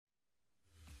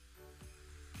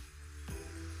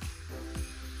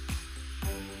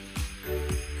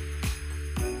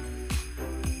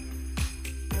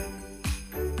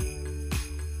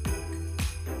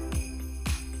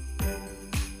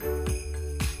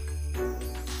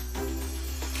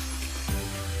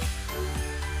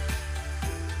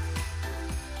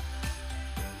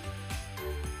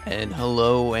And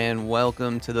hello and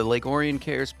welcome to the Lake Orion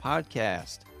Cares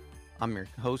podcast. I'm your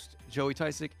host, Joey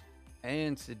Tysick,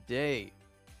 and today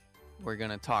we're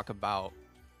going to talk about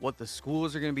what the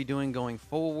schools are going to be doing going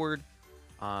forward.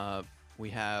 We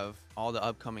have all the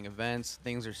upcoming events.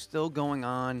 Things are still going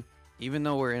on, even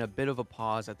though we're in a bit of a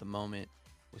pause at the moment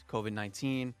with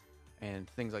COVID-19 and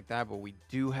things like that. But we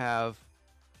do have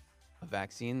a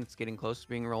vaccine that's getting close to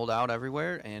being rolled out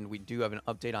everywhere, and we do have an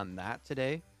update on that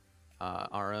today.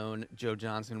 Our own Joe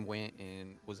Johnson went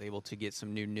and was able to get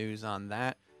some new news on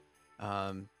that.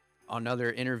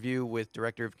 Another interview with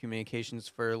Director of Communications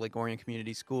for Lake Orion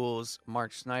Community Schools,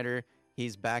 Mark Snyder.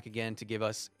 He's back again to give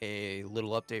us a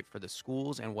little update for the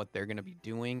schools and what they're going to be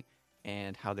doing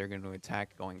and how they're going to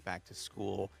attack going back to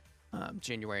school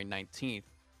January 19th.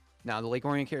 Now, the Lake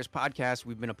Orion Cares podcast,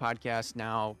 we've been a podcast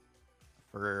now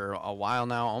for a while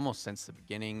now, almost since the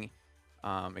beginning.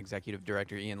 Executive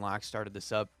Director Ian Locke started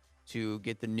this up to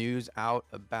get the news out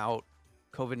about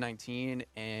COVID-19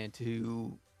 and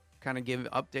to kind of give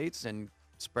updates and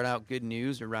spread out good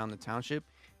news around the township.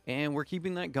 And we're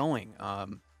keeping that going.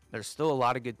 There's still a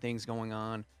lot of good things going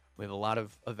on. We have a lot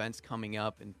of events coming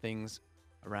up and things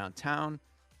around town.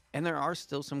 And there are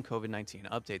still some COVID-19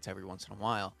 updates every once in a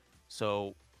while.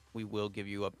 So we will give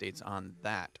you updates on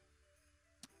that.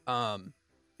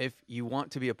 If you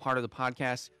want to be a part of the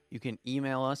podcast, you can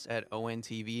email us at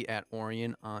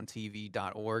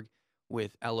ontv@orionontv.org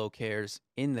with LO Cares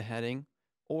in the heading,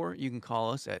 or you can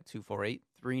call us at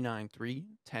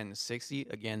 248-393-1060.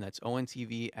 Again, that's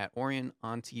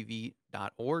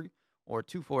ontv@orionontv.org or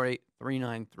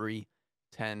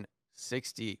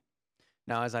 248-393-1060.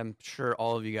 Now, as I'm sure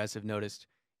all of you guys have noticed,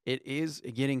 it is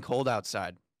getting cold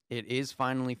outside. It is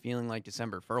finally feeling like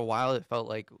December. For a while, it felt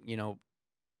like,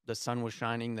 the sun was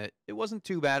shining, that it wasn't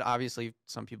too bad. Obviously,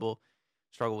 some people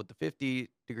struggle with the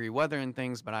 50-degree weather and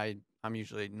things, but I'm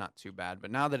usually not too bad. But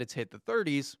now that it's hit the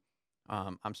 30s,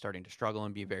 I'm starting to struggle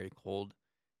and be very cold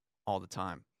all the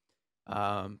time.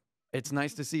 It's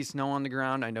nice to see snow on the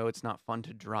ground. I know it's not fun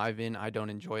to drive in. I don't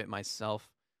enjoy it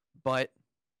myself, but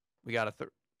we got a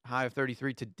high of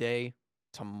 33 today.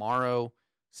 Tomorrow,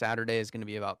 Saturday, is going to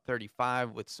be about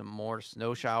 35 with some more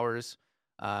snow showers.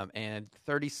 And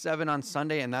 37 on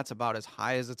Sunday, and that's about as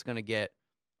high as it's going to get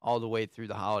all the way through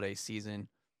the holiday season.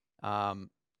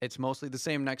 It's mostly the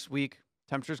same next week.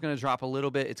 Temperature's going to drop a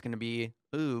little bit. It's going to be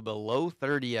below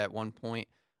 30 at one point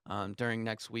during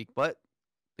next week. But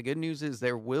the good news is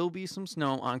there will be some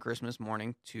snow on Christmas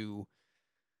morning to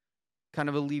kind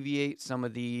of alleviate some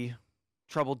of the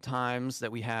troubled times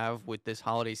that we have with this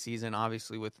holiday season,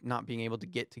 obviously with not being able to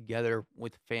get together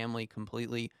with family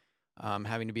completely,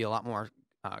 having to be a lot more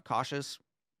cautious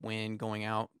when going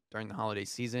out during the holiday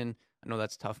season. I know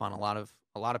that's tough on a lot of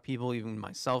people, even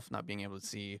myself, not being able to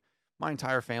see my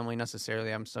entire family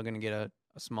necessarily. I'm still going to get a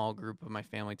small group of my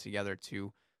family together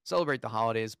to celebrate the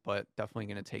holidays, but definitely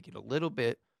going to take it a little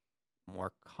bit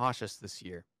more cautious this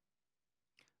year.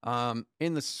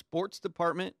 In the sports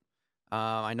department,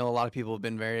 I know a lot of people have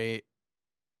been very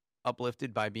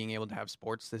uplifted by being able to have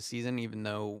sports this season, even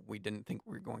though we didn't think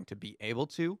we were going to be able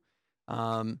to.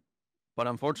 But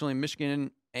unfortunately,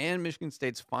 Michigan and Michigan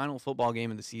State's final football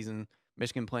game of the season,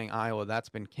 Michigan playing Iowa, that's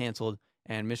been canceled,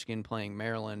 and Michigan playing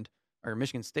Maryland, or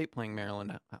Michigan State playing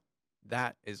Maryland,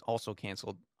 that is also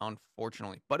canceled,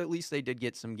 unfortunately. But at least they did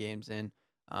get some games in.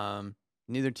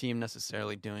 Neither team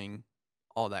necessarily doing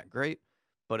all that great,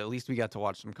 but at least we got to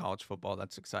watch some college football.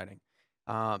 That's exciting.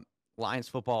 Lions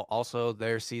football also,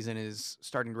 their season is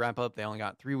starting to wrap up. They only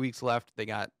got 3 weeks left. They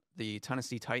got the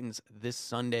Tennessee Titans this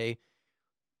Sunday.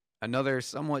 Another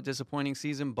somewhat disappointing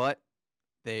season, but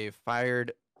they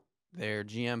fired their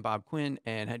GM, Bob Quinn,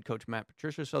 and head coach, Matt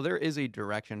Patricia. So there is a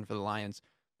direction for the Lions.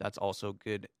 That's also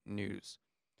good news.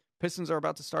 Pistons are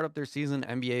about to start up their season.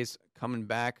 NBA's coming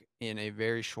back in a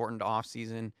very shortened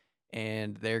offseason,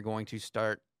 and they're going to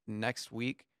start next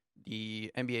week.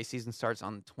 The NBA season starts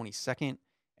on the 22nd,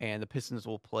 and the Pistons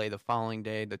will play the following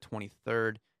day, the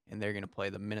 23rd, and they're going to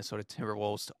play the Minnesota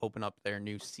Timberwolves to open up their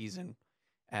new season,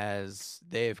 as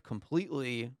they've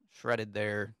completely shredded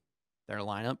their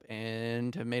lineup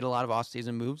and have made a lot of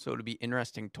off-season moves. So it'll be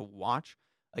interesting to watch.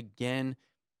 Again,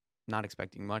 not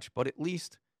expecting much, but at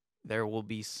least there will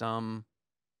be some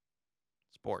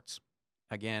sports.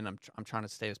 Again, I'm trying to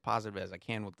stay as positive as I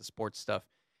can with the sports stuff,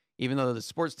 even though the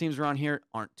sports teams around here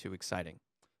aren't too exciting.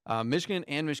 Michigan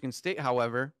and Michigan State,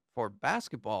 however, for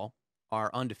basketball,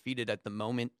 are undefeated at the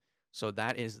moment. So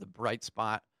that is the bright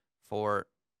spot for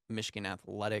Michigan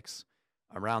athletics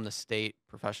around the state,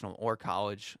 professional or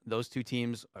college. Those two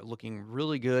teams are looking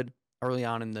really good early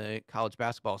on in the college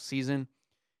basketball season,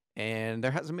 and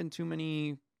there hasn't been too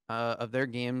many of their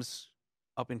games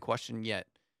up in question yet,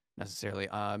 necessarily.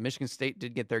 Michigan State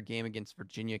did get their game against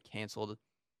Virginia canceled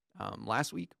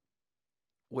last week,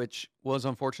 which was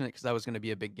unfortunate because that was going to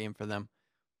be a big game for them.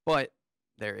 But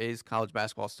there is college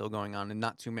basketball still going on, and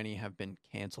not too many have been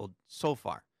canceled so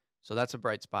far. So that's a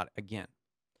bright spot again.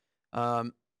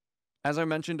 Um, as I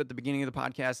mentioned at the beginning of the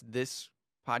podcast, this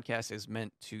podcast is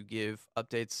meant to give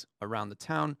updates around the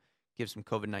town, give some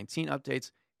COVID-19 updates,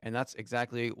 and that's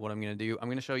exactly what I'm going to do. I'm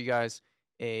going to show you guys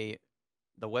the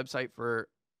website for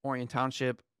Orion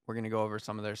Township. We're going to go over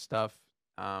some of their stuff.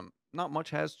 Not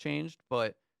much has changed,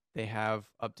 but they have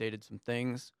updated some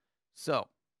things. So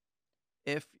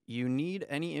if you need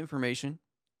any information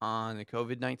on the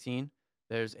COVID-19,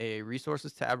 there's a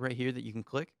resources tab right here that you can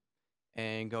click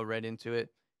and go right into it.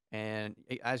 And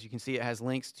as you can see, it has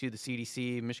links to the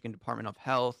CDC, Michigan Department of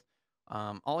Health,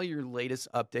 all your latest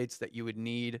updates that you would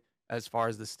need as far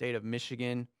as the state of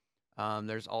Michigan.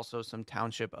 There's also some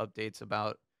township updates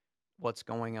about what's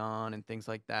going on and things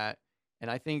like that. And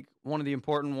I think one of the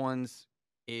important ones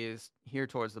is here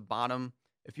towards the bottom.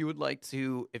 If you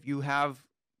have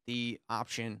the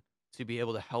option to be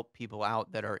able to help people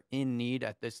out that are in need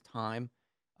at this time,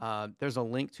 there's a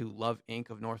link to Love Inc.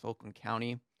 of North Oakland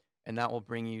County, and that will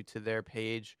bring you to their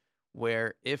page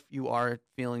where if you are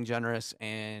feeling generous,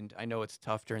 and I know it's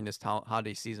tough during this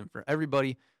holiday season for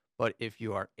everybody, but if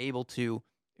you are able to,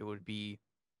 it would be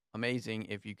amazing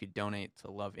if you could donate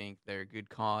to Love Inc. They're a good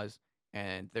cause,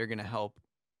 and they're going to help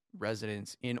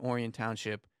residents in Orion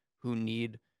Township who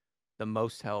need the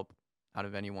most help out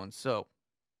of anyone. So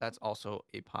that's also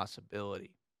a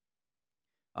possibility.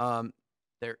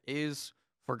 There is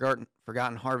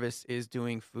Forgotten Harvest is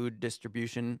doing food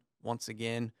distribution once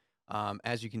again.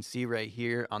 As you can see right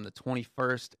here on the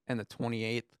 21st and the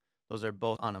 28th, those are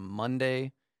both on a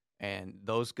Monday, and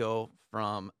those go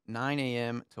from 9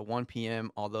 a.m. to 1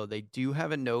 p.m. Although they do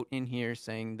have a note in here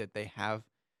saying that they have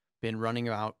been running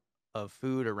out of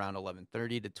food around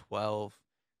 11:30 to 12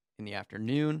 in the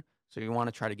afternoon. So you want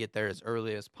to try to get there as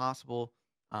early as possible.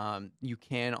 You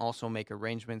can also make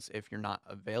arrangements if you're not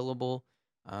available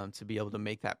to be able to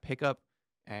make that pickup.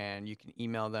 And you can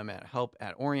email them at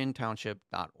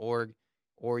help@oriontownship.org,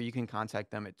 or you can contact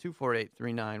them at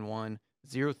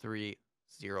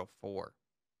 248-391-0304.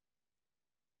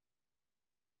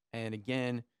 And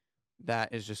again,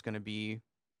 that is just going to be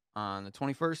on the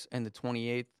 21st and the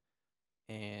 28th.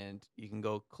 And you can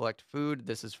go collect food.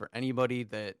 This is for anybody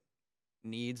that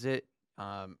needs it.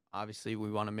 Obviously,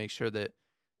 we want to make sure that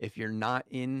if you're not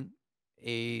in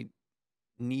a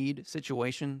need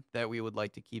situation, that we would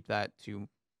like to keep that to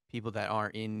people that are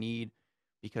in need,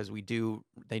 because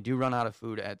they do run out of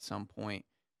food at some point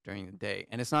during the day.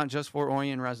 And it's not just for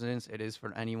Orion residents, it is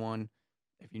for anyone.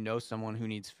 If you know someone who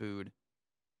needs food,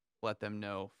 let them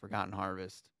know. Forgotten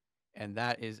Harvest. And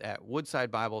that is at Woodside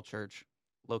Bible Church,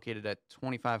 located at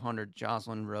 2500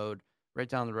 Joslin Road, right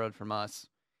down the road from us.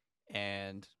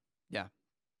 And yeah,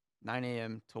 9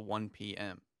 a.m. to 1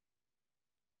 p.m.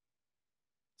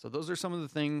 So those are some of the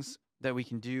things that we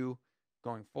can do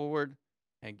going forward.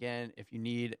 Again, if you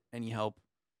need any help,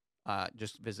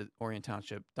 just visit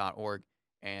oriontownship.org,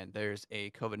 and there's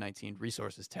a COVID-19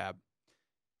 resources tab.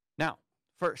 Now,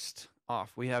 first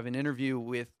off, we have an interview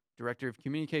with Director of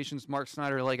Communications, Mark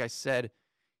Snyder. Like I said,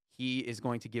 he is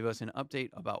going to give us an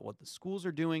update about what the schools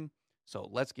are doing. So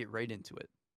let's get right into it.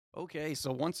 Okay,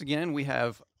 so once again, we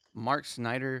have Mark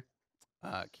Snyder,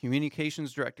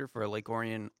 Communications Director for Lake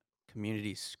Orion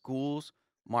Community Schools.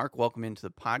 Mark, welcome into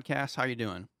the podcast. How are you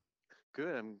doing?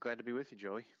 Good. I'm glad to be with you,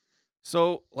 Joey.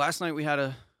 So last night we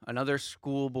had another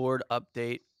school board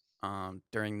update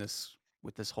during this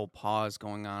with this whole pause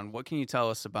going on. What can you tell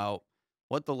us about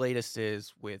what the latest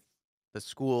is with the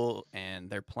school and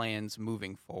their plans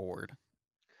moving forward?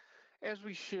 As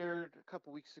we shared a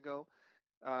couple weeks ago,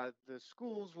 the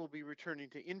schools will be returning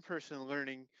to in-person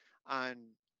learning on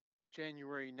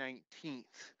January 19th,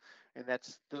 and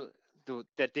that's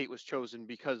that date was chosen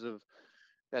because of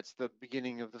that's the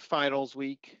beginning of the finals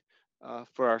week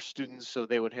for our students, so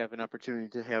they would have an opportunity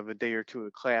to have a day or two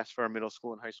of class for our middle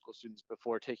school and high school students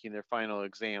before taking their final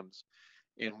exams.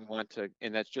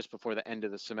 And that's just before the end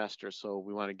of the semester, so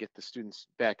we want to get the students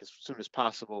back as soon as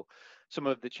possible. Some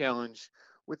of the challenge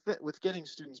with getting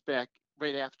students back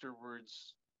right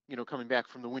afterwards, coming back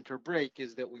from the winter break,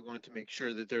 is that we want to make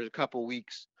sure that there's a couple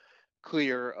weeks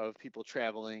clear of people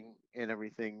traveling and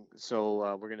everything.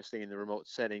 So we're going to stay in the remote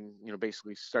setting,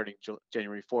 basically starting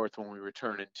January 4th when we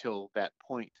return until that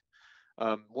point.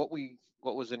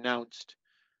 What was announced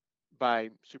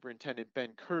by Superintendent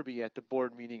Ben Kirby at the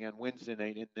board meeting on Wednesday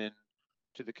night, and then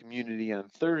to the community on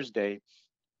Thursday,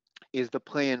 is the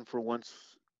plan for once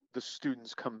the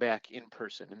students come back in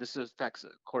person. And this affects,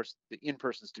 of course, the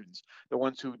in-person students. The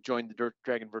ones who joined the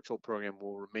Dragon Virtual Program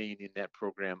will remain in that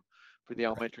program. For the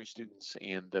Right. elementary students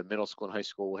and the middle school and high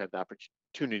school will have the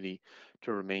opportunity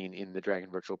to remain in the Dragon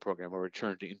Virtual Program or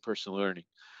return to in-person learning.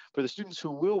 For the students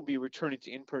who will be returning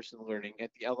to in-person learning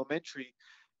at the elementary,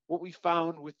 what we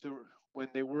found when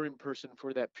they were in person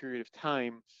for that period of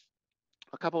time,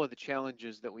 a couple of the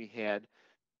challenges that we had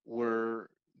were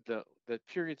the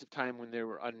periods of time when they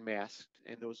were unmasked,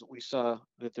 and those we saw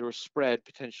that there was spread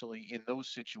potentially in those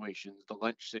situations, the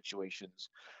lunch situations.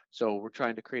 So we're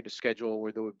trying to create a schedule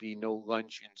where there would be no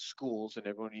lunch in schools and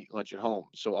everyone eat lunch at home.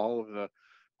 So all of the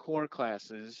core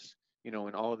classes, and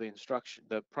all of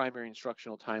the primary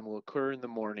instructional time will occur in the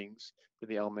mornings for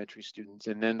the elementary students,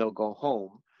 and then they'll go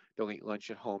home. They'll eat lunch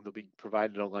at home. They'll be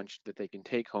provided a lunch that they can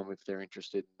take home if they're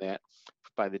interested in that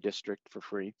by the district for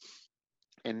free.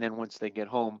 And then once they get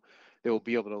home, they will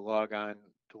be able to log on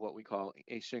to what we call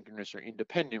asynchronous or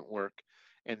independent work.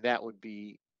 And that would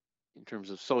be in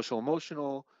terms of social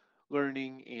emotional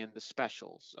learning and the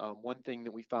specials. One thing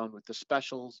that we found with the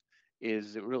specials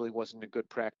is it really wasn't a good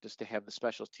practice to have the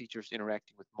specials teachers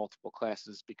interacting with multiple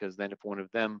classes, because then if one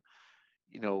of them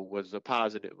was a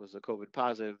COVID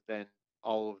positive, then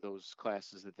all of those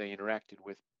classes that they interacted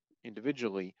with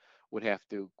individually would have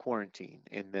to quarantine,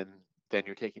 and then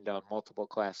you're taking down multiple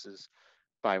classes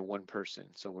by one person.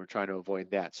 So we're trying to avoid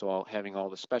that. So having all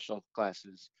the special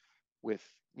classes with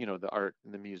the art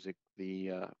and the music,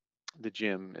 the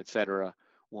gym, etc.,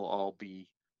 will all be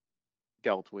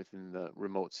dealt with in the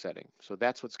remote setting. So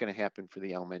that's what's going to happen for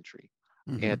the elementary.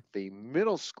 Mm-hmm. At the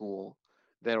middle school,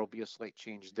 there'll be a slight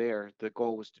change there. The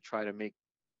goal was to try to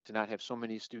not have so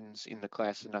many students in the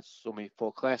class and not so many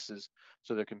full classes,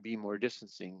 so there can be more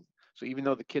distancing. So even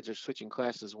though the kids are switching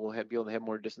classes, we'll be able to have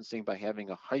more distancing by having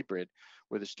a hybrid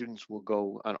where the students will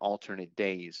go on alternate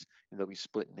days and they'll be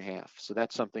split in half. So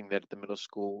that's something that at the middle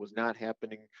school was not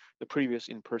happening the previous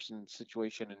in-person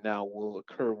situation, and now will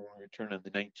occur when we return on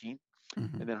the 19th.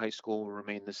 Mm-hmm. And then high school will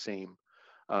remain the same.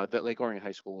 That Lake Orion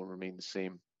High School will remain the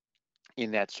same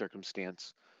in that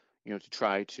circumstance. To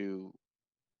try to,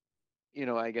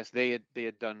 I guess they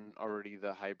had done already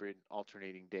the hybrid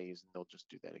alternating days, and they'll just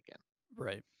do that again.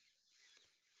 Right.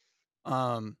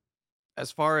 Um,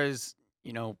 as far as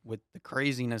with the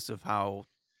craziness of how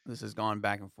this has gone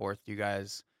back and forth, you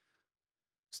guys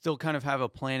still kind of have a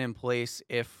plan in place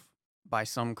if by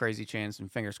some crazy chance,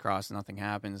 and fingers crossed nothing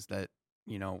happens, that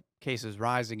cases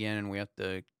rise again and we have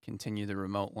to continue the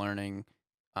remote learning.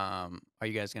 Are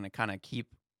you guys going to kind of keep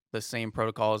the same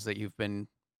protocols that you've been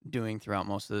doing throughout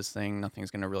most of this thing?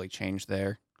 Nothing's going to really change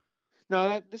there.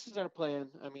 No, this is our plan.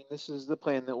 I mean, this is the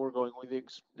plan that we're going with.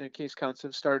 The case counts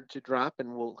have started to drop,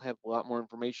 and we'll have a lot more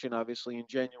information, obviously, in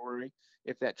January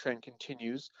if that trend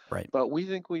continues. Right. But we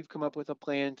think we've come up with a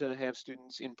plan to have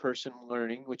students in person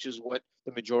learning, which is what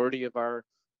the majority of our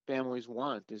families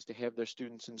want, is to have their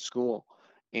students in school.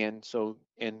 And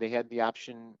they had the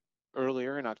option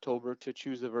earlier in October to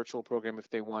choose the virtual program if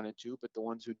they wanted to, but the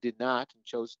ones who did not and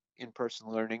chose in person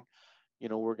learning,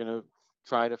 we're going to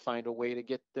try to find a way to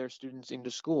get their students into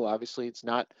school. Obviously, it's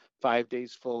not 5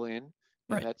 days full in, and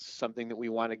Right. that's something that we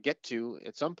want to get to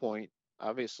at some point.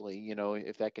 Obviously,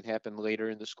 if that can happen later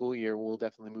in the school year, we'll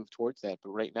definitely move towards that.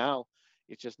 But right now,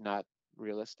 it's just not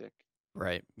realistic.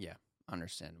 Right. Yeah.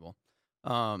 Understandable.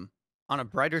 Um, on a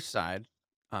brighter side,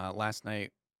 last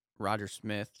night, Roger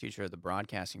Smith, teacher of the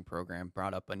broadcasting program,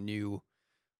 brought up a new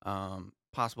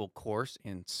possible course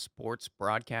in sports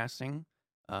broadcasting.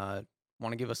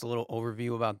 Want to give us a little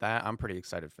overview about that? I'm pretty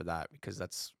excited for that because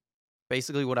that's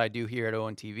basically what I do here at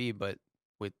ONTV, but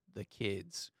with the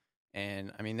kids.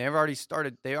 And I mean, they already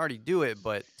do it,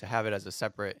 but to have it as a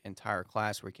separate entire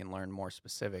class where we can learn more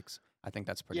specifics, I think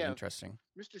that's pretty Yeah, interesting.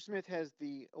 Mr. Smith has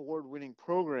the award-winning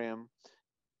program,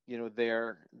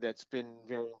 there that's been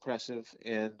very impressive,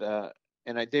 and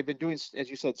they've been doing, as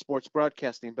you said, sports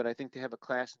broadcasting. But I think to have a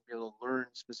class and be able to learn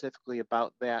specifically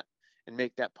about that and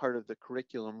make that part of the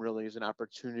curriculum really is an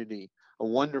opportunity, a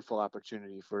wonderful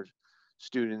opportunity for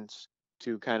students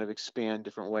to kind of expand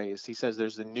different ways. He says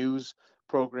there's the news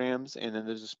programs and then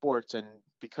there's the sports, and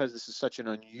because this is such an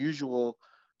unusual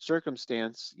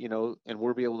circumstance, and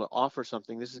we'll be able to offer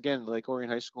something. This is again like Orion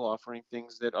High School offering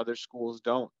things that other schools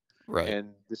don't, Right.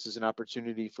 and this is an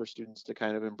opportunity for students to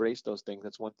kind of embrace those things.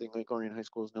 That's one thing Lake Orion High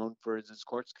School is known for, is its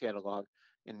course catalog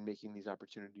and making these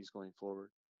opportunities going forward.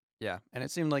 Yeah. And it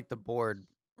seemed like the board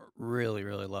really,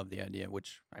 really loved the idea,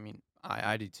 which I mean,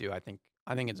 I do too. I think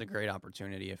it's a great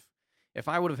opportunity. If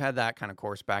I would have had that kind of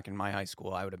course back in my high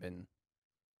school, I would have been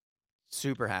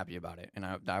super happy about it, and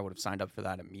I would have signed up for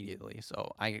that immediately.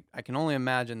 So I can only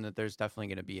imagine that there's definitely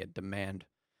going to be a demand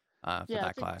for Yeah, that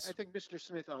I class. think Mr.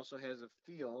 Smith also has a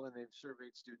feel, and they've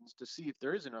surveyed students to see if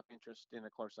there is enough interest in a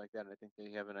course like that. And I think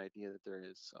they have an idea that there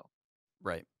is. So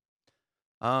Right.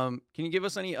 Can you give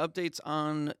us any updates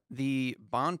on the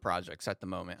bond projects at the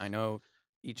moment? I know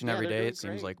each and yeah, every they're day doing it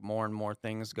seems great. like more and more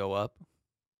things go up.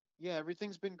 Yeah,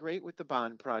 everything's been great with the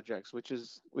bond projects, which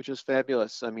is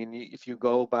fabulous. I mean, if you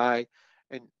go by,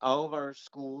 and all of our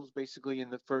schools basically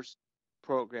in the first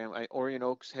program, Orion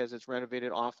Oaks has its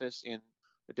renovated office and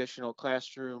additional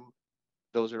classroom.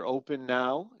 Those are open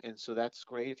now, and so that's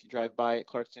great. If you drive by at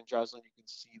Clarkston Joslin, you can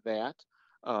see that.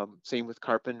 Same with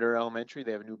Carpenter Elementary.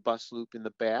 They have a new bus loop in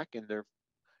the back, and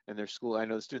their school. I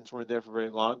know the students weren't there for very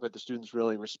long, but the students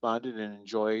really responded and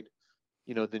enjoyed,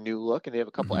 the new look. And they have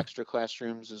a couple Hmm. extra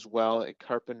classrooms as well at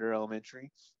Carpenter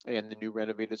Elementary, and the new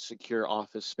renovated secure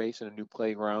office space and a new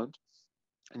playground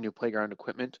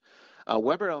equipment.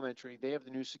 Weber Elementary, they have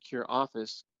the new secure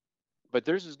office, but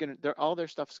theirs is gonna all their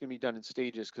stuff is gonna be done in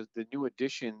stages because the new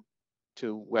addition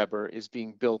to Weber is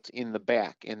being built in the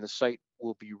back, and the site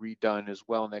will be redone as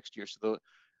well next year. So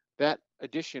that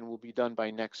addition will be done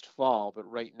by next fall, but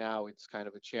right now it's kind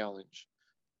of a challenge.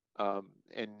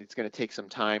 And it's going to take some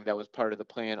time. That was part of the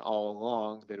plan all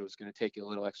along, that it was going to take a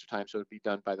little extra time, so it'd be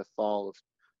done by the fall of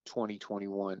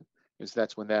 2021. Is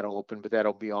that's when that'll open, but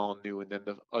that'll be all new. And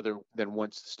then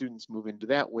once the students move into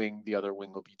that wing, the other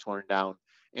wing will be torn down,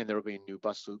 and there will be a new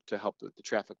bus loop to help with the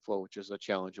traffic flow, which is a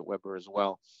challenge at Weber as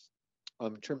well.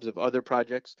 In terms of other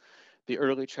projects, the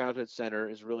Early Childhood Center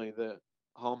is really the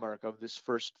hallmark of this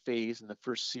first phase and the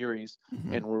first series,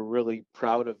 Hmm. and we're really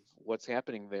proud of what's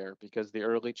happening there because the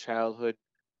Early Childhood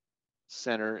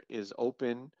Center is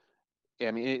open.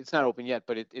 I mean, it's not open yet,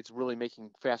 but it's really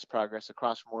making fast progress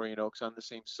across from Orion Oaks on the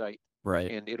same site,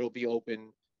 Right. and it'll be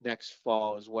open next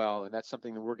fall as well. And that's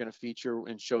something that we're going to feature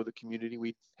and show the community.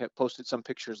 We have posted some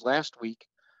pictures last week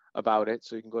about it,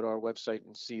 so you can go to our website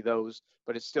and see those.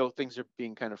 But it's still, things are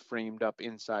being kind of framed up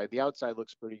inside. The outside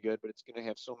looks pretty good, but it's going to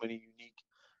have so many unique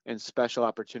and special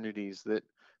opportunities that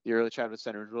the Early Childhood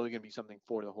Center is really going to be something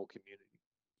for the whole community.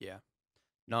 Yeah.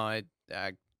 No, I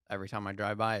every time I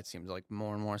drive by, it seems like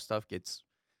more and more stuff gets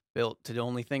built. To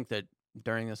only think that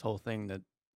during this whole thing that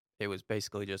it was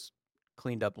basically just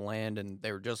cleaned up land and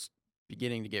they were just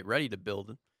beginning to get ready to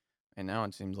build, and now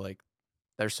it seems like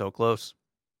they're so close.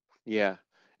 Yeah,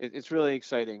 it's really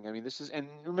exciting. I mean, and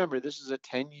remember, this is a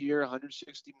 10-year,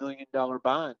 $160 million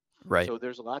bond. Right. So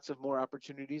there's lots of more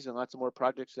opportunities and lots of more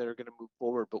projects that are going to move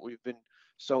forward. But we've been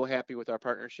so happy with our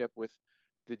partnership with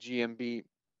the GMB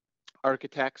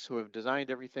architects who have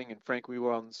designed everything, and Frank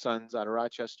Wewell and Sons out of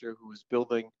Rochester, who is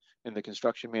building, and the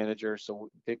construction manager. So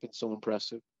they've been so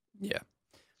impressive. Yeah.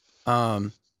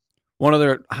 Um, One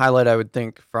other highlight I would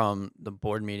think from the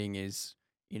board meeting is,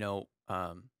 you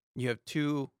have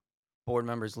two board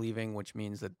members leaving, which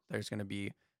means that there's going to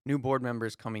be new board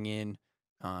members coming in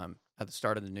at the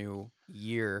start of the new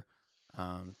year.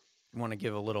 You want to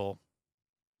give a little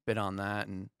bit on that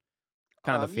and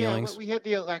kind of the Yeah, feelings? we had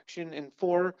the election, and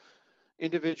four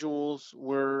individuals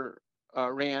were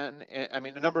ran. I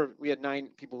mean, we had 9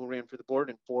 people who ran for the board,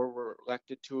 and 4 were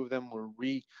elected. 2 of them were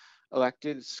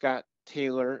re-elected. Scott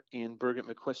Taylor and Birgit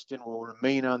McQuiston will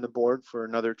remain on the board for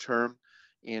another term,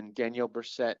 and Danielle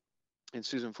Brissett and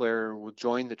Susan Flair will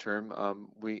join the term.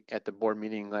 We at the board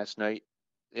meeting last night,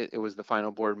 it was the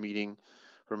final board meeting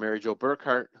for Mary Jo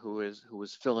Burkhart, who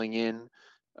was filling in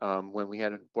when we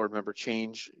had a board member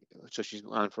change. So she's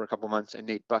on for a couple months, and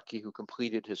Nate Bucky, who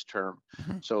completed his term.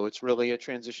 Mhm. So it's really a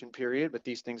transition period, but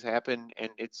these things happen,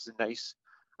 and it's a nice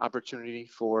opportunity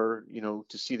for,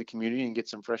 to see the community and get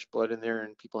some fresh blood in there,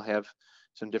 and people have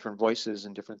some different voices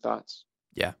and different thoughts.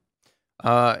 Yeah.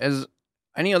 Is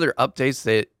any other updates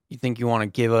that you think you want to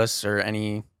give us or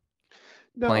any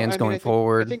No, plans I mean, going I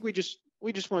forward? think we just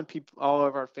want people, all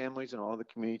of our families and all the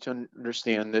community, to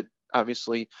understand that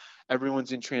obviously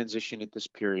everyone's in transition at this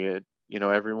period.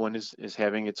 Everyone is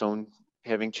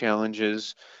having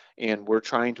challenges, and we're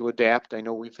trying to adapt. I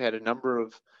know we've had a number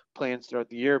of plans throughout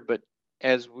the year, but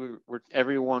as we're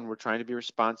trying to be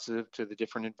responsive to the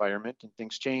different environment, and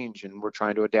things change, and we're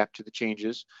trying to adapt to the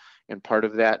changes. And part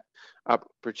of that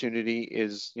opportunity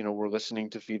is, we're listening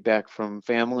to feedback from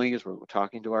families, we're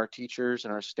talking to our teachers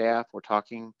and our staff, we're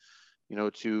looking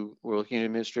at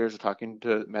administrators, we're talking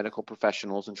to medical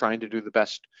professionals, and trying to do the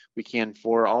best we can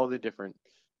for all the different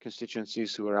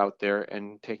constituencies who are out there,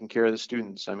 and taking care of the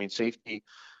students. I mean, safety,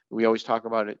 we always talk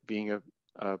about it being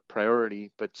a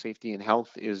priority, but safety and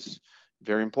health is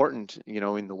very important,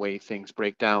 in the way things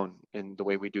break down and the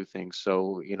way we do things.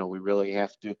 So, we really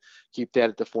have to keep that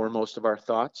at the foremost of our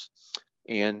thoughts.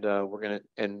 And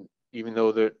and even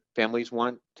though the families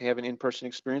want to have an in-person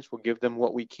experience, we'll give them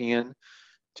what we can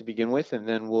to begin with. And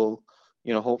then we'll,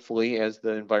 hopefully as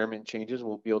the environment changes,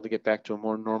 we'll be able to get back to a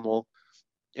more normal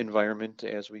environment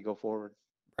as we go forward.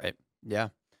 Right. Yeah.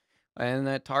 And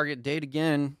that target date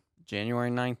again,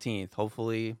 January 19th.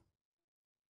 Hopefully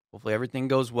everything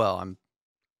goes well. I'm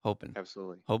hoping.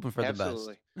 Absolutely. Hoping for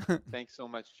Absolutely. the best. Thanks so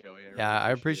much, Joey. I really Yeah, I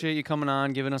appreciate it. you coming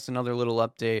on, giving us another little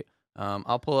update.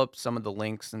 I'll pull up some of the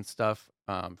links and stuff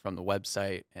from the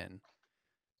website and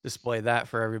display that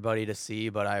for everybody to see.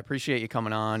 But I appreciate you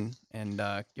coming on and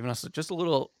giving us just a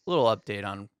little update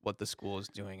on what the school is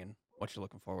doing and what you're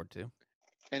looking forward to.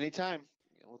 Anytime.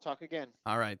 We'll talk again.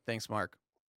 All right. Thanks, Mark.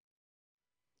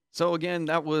 So again,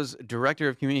 that was Director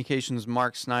of Communications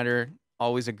Mark Snyder.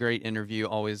 Always a great interview.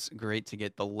 Always great to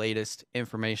get the latest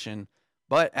information.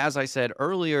 But as I said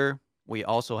earlier, we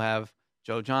also have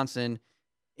Joe Johnson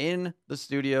in the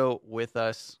studio with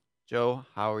us. Joe,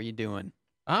 how are you doing?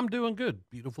 I'm doing good.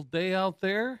 Beautiful day out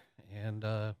there, and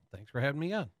thanks for having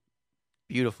me on.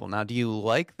 Beautiful. Now, do you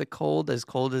like the cold as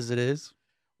it is?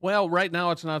 Well, right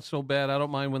now it's not so bad. I don't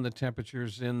mind when the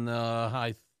temperature's in the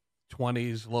high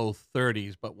 20s, low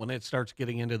 30s, but when it starts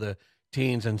getting into the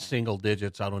teens and single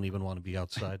digits, I don't even want to be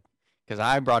outside. Because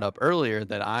I brought up earlier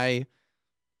that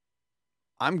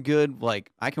I'm good.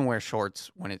 Like, I can wear shorts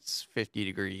when it's 50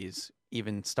 degrees,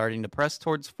 even starting to press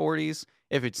towards 40s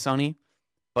if it's sunny.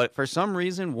 But for some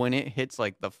reason, when it hits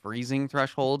like the freezing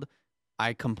threshold,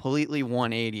 I completely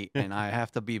 180 and I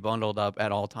have to be bundled up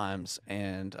at all times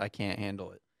and I can't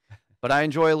handle it. But I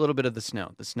enjoy a little bit of the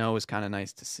snow. The snow is kind of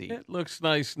nice to see. It looks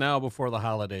nice now before the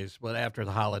holidays, but after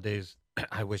the holidays,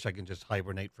 I wish I could just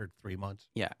hibernate for 3 months.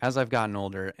 Yeah, as I've gotten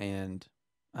older and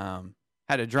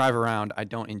had to drive around, I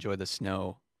don't enjoy the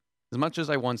snow as much as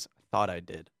I once thought I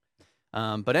did.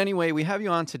 But anyway, we have you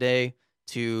on today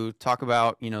to talk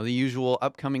about, the usual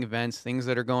upcoming events, things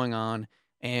that are going on,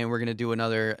 and we're going to do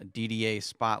another DDA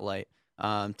spotlight.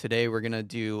 Today we're going to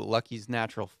do Lucky's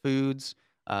Natural Foods.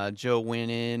 Joe went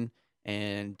in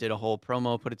and did a whole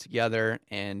promo, put it together,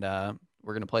 and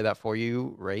we're going to play that for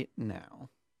you right now.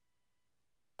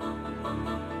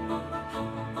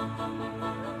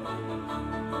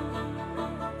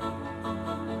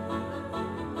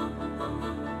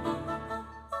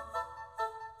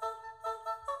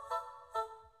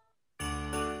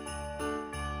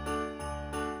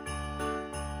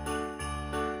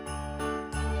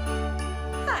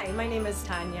 Hi, my name is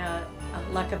Tanya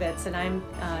Lukovitz, and I'm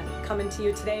coming to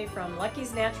you today from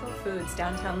Lucky's Natural Foods,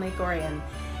 downtown Lake Orion.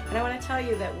 And I want to tell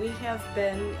you that we have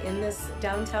been in this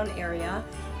downtown area,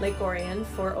 Lake Orion,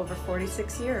 for over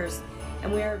 46 years.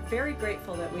 And we are very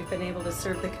grateful that we've been able to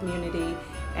serve the community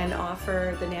and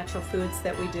offer the natural foods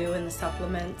that we do and the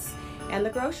supplements and the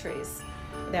groceries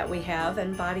that we have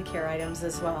and body care items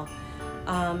as well.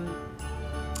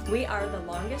 We are the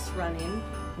longest running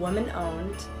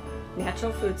woman-owned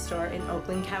natural food store in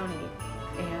Oakland County.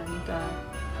 And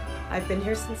I've been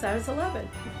here since I was 11.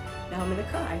 Now I'm going to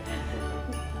cry.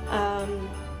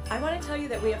 I want to tell you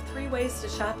that we have 3 ways to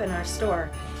shop in our store.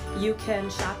 You can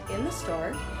shop in the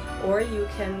store, or you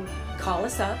can call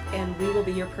us up and we will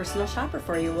be your personal shopper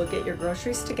for you. We'll get your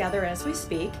groceries together as we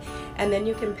speak, and then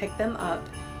you can pick them up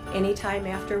anytime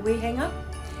after we hang up.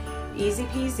 Easy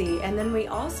peasy. And then we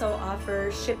also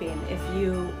offer shipping. If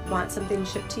you want something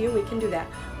shipped to you, we can do that.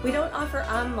 We don't offer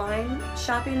online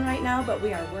shopping right now, but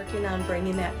we are working on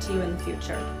bringing that to you in the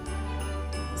future.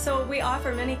 So we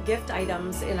offer many gift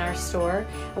items in our store.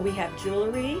 We have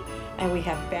jewelry, and we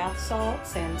have bath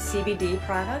salts and CBD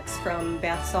products, from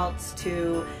bath salts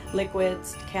to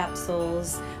liquids,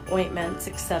 capsules, ointments,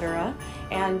 etc.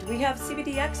 And we have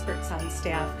CBD experts on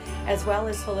staff, as well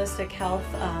as holistic health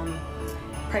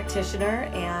practitioner,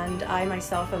 and I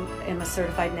myself am a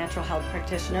certified natural health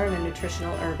practitioner and a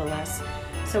nutritional herbalist.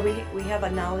 So we have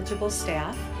a knowledgeable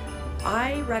staff.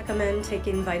 I recommend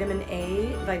taking vitamin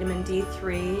A, vitamin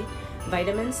D3,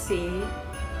 vitamin C,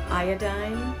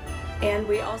 iodine, and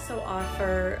we also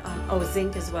offer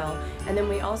zinc as well. And then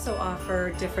we also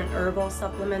offer different herbal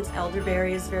supplements.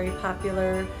 Elderberry is very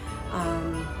popular,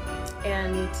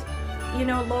 and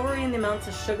lowering the amounts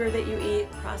of sugar that you eat,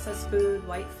 processed food,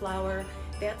 white flour.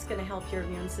 That's going to help your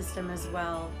immune system as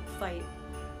well fight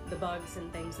the bugs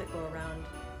and things that go around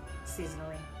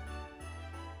seasonally.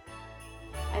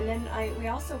 And then we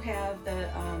also have the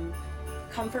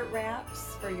comfort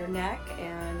wraps for your neck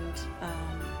and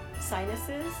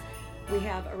sinuses. We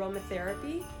have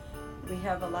aromatherapy. We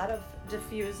have a lot of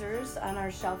diffusers on our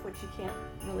shelf, which you can't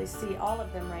really see all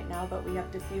of them right now, but we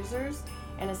have diffusers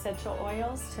and essential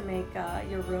oils to make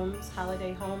your rooms,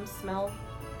 holiday homes smell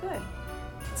good.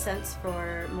 Scents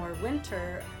for more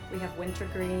winter, we have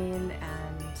wintergreen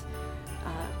and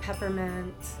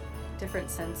peppermint, different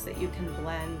scents that you can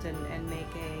blend and make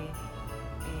a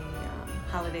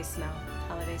holiday smell,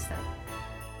 holiday scent.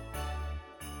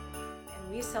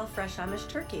 And we sell fresh Amish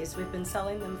turkeys. We've been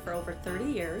selling them for over 30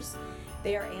 years.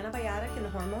 They are antibiotic and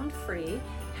hormone-free,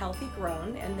 healthy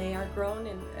grown, and they are grown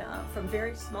from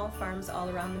very small farms all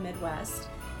around the Midwest,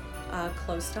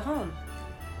 close to home.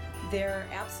 They're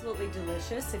absolutely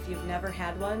delicious. If you've never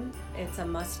had one, it's a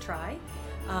must try.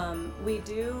 We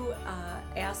do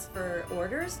ask for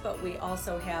orders, but we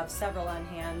also have several on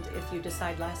hand if you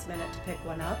decide last minute to pick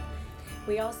one up.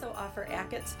 We also offer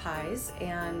Ackett's pies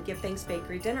and Give Thanks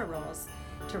Bakery dinner rolls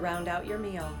to round out your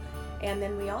meal. And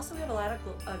then we also have a lot of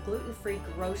gluten-free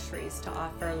groceries to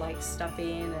offer, like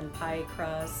stuffing and pie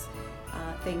crusts,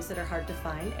 things that are hard to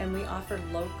find. And we offer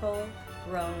local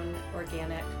grown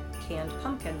organic canned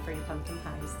pumpkin for your pumpkin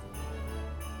pies.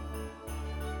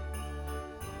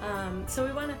 So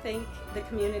we want to thank the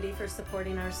community for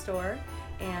supporting our store,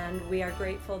 and we are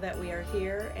grateful that we are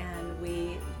here, and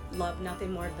we love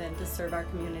nothing more than to serve our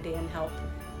community and help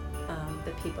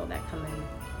the people that come in.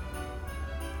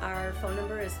 Our phone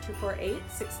number is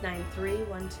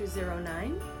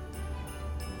 248-693-1209,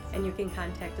 and you can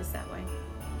contact us that way.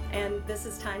 And this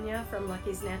is Tanya from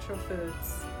Lucky's Natural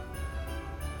Foods.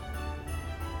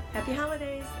 Happy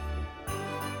holidays!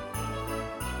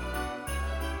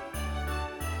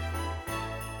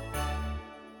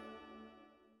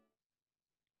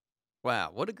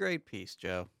 Wow, what a great piece,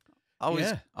 Joe.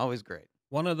 Always great.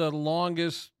 One of the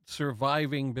longest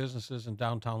surviving businesses in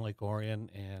downtown Lake Orion,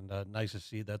 and nice to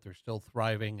see that they're still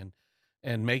thriving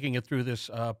and making it through this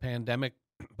pandemic.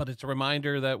 But it's a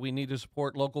reminder that we need to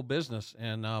support local business,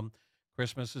 and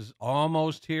Christmas is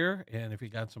almost here. And if you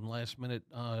got some last minute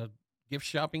gift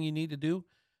shopping you need to do,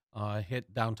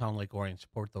 hit downtown Lake Orion,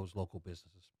 support those local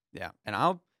businesses. Yeah, and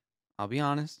I'll be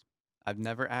honest, I've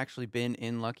never actually been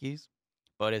in Lucky's,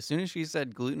 but as soon as she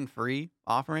said gluten-free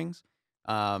offerings,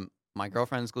 my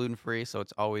girlfriend's gluten-free, so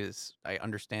it's always, I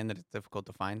understand that it's difficult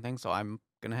to find things, so I'm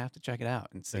gonna have to check it out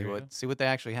and see what they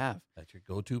actually have. That's your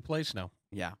go-to place now.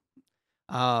 Yeah.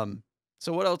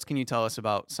 So what else can you tell us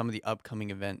about some of the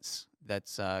upcoming events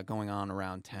that's going on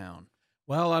around town?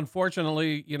 Well,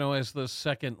 unfortunately, as the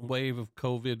second wave of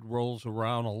COVID rolls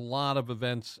around, a lot of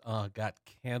events got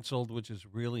canceled, which is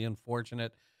really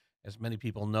unfortunate. As many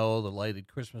people know, the Lighted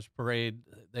Christmas Parade,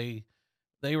 they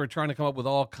were trying to come up with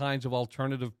all kinds of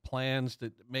alternative plans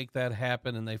to make that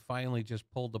happen, and they finally just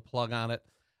pulled the plug on it.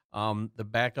 The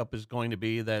backup is going to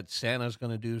be that Santa's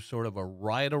going to do sort of a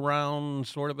ride-around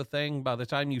sort of a thing. By the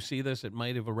time you see this, it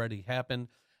might have already happened.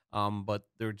 But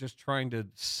they're just trying to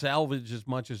salvage as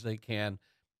much as they can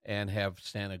and have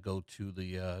Santa go to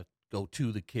the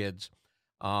kids.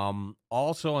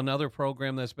 Also, another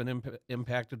program that's been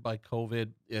impacted by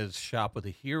COVID is Shop with a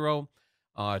Hero.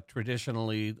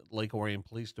 Traditionally, Lake Orion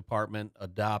Police Department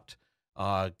adopt,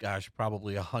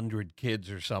 probably 100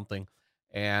 kids or something,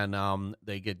 and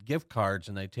they get gift cards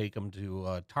and they take them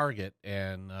to Target,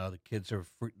 and the kids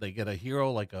they get a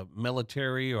hero like a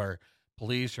military or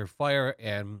police or fire,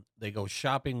 and they go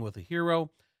shopping with a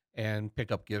hero and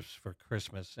pick up gifts for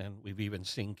Christmas. And we've even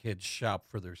seen kids shop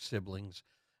for their siblings.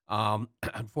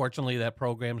 Unfortunately, that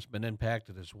program's been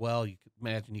impacted as well. You can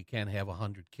imagine you can't have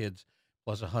 100 kids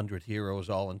plus 100 heroes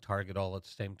all in Target all at the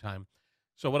same time.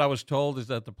 So what I was told is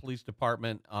that the police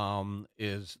department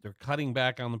they're cutting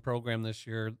back on the program this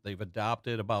year. They've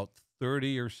adopted about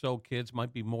 30 or so kids,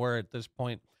 might be more at this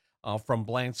point, from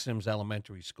Blanche Sims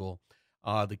Elementary School.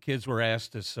 The kids were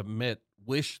asked to submit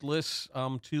wish lists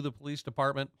to the police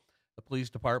department. The police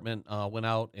department went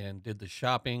out and did the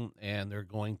shopping, and they're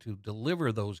going to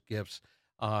deliver those gifts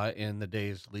in the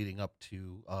days leading up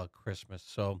to Christmas.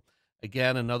 So,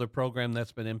 again, another program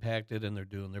that's been impacted, and they're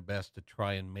doing their best to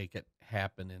try and make it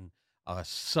happen in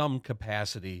some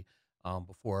capacity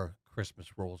before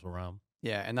Christmas rolls around.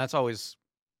 Yeah, and that's always,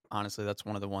 honestly, that's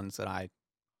one of the ones that I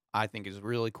think is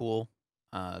really cool.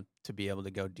 To be able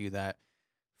to go do that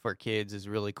for kids is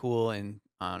really cool, and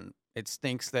it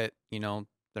stinks that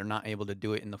they're not able to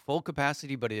do it in the full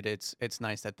capacity, but it's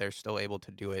nice that they're still able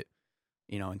to do it,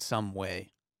 in some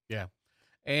way. Yeah.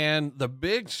 And the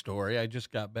big story, I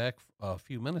just got back a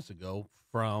few minutes ago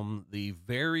from the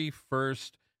very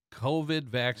first COVID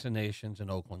vaccinations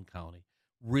in Oakland County.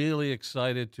 Really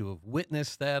excited to have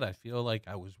witnessed that. I feel like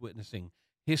I was witnessing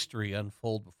history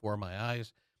unfold before my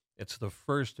eyes. It's the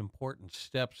first important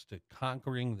steps to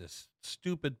conquering this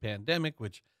stupid pandemic,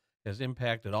 which has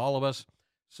impacted all of us.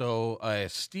 So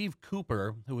Steve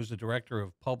Cooper, who was the director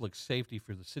of public safety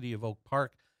for the city of Oak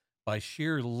Park, by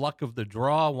sheer luck of the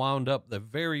draw, wound up the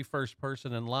very first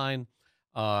person in line.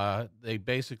 They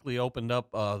basically opened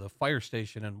up the fire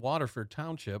station in Waterford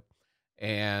Township,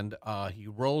 and he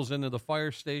rolls into the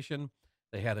fire station.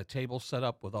 They had a table set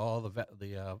up with all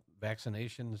the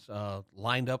vaccinations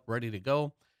lined up, ready to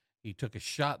go. He took a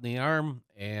shot in the arm,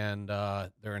 and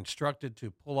they're instructed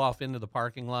to pull off into the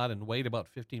parking lot and wait about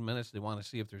 15 minutes. They want to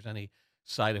see if there's any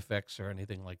side effects or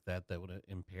anything like that that would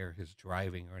impair his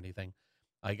driving or anything.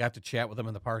 I got to chat with him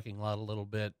in the parking lot a little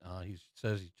bit. He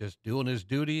says he's just doing his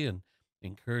duty and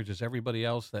encourages everybody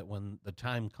else that when the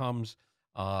time comes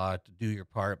to do your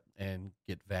part and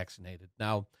get vaccinated.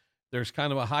 Now, there's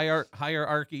kind of a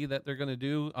hierarchy that they're going to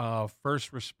do.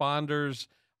 First responders,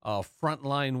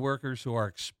 frontline workers who are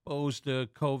exposed to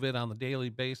COVID on a daily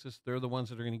basis, they're the ones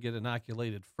that are going to get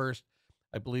inoculated first.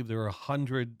 I believe there are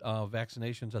 100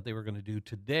 vaccinations that they were going to do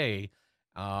today,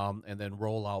 and then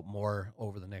roll out more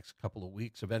over the next couple of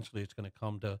weeks. Eventually, it's going to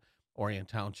come to Orion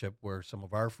Township, where some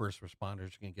of our first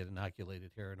responders are going to get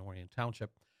inoculated here in Orion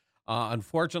Township.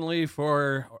 Unfortunately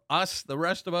for us, the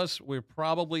rest of us, we're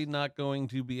probably not going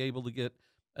to be able to get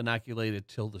inoculated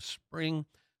till the spring.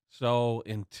 So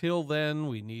until then,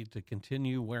 we need to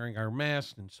continue wearing our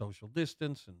masks and social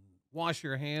distance and wash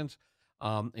your hands,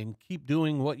 and keep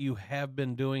doing what you have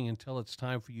been doing until it's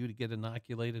time for you to get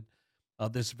inoculated.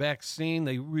 This vaccine,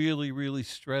 they really, really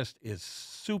stressed, is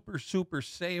super, super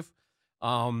safe.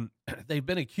 They've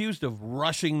been accused of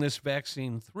rushing this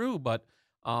vaccine through, but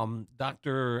I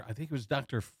think it was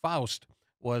Dr. Faust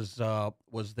was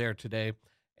there today,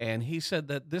 and he said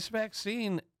that this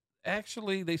vaccine,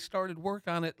 actually, they started work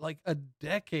on it like a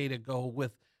decade ago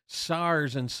with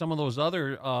SARS and some of those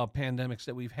other pandemics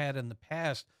that we've had in the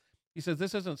past. He says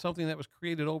this isn't something that was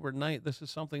created overnight. This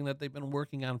is something that they've been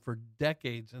working on for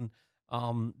decades, and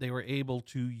they were able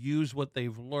to use what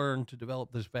they've learned to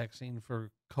develop this vaccine for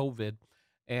COVID.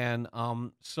 And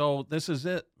so this is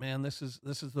it, man. This is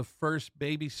the first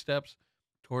baby steps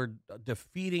toward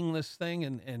defeating this thing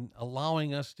and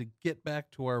allowing us to get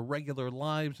back to our regular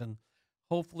lives. And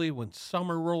hopefully when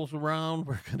summer rolls around,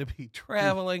 we're going to be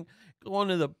traveling, going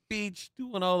to the beach,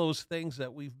 doing all those things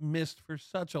that we've missed for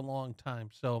such a long time.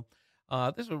 So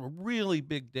this is a really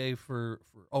big day for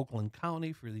Oakland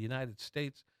County, for the United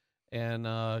States, and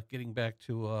getting back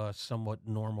to a somewhat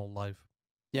normal life.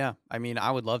 Yeah, I mean,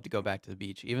 I would love to go back to the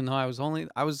beach, even though I was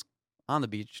on the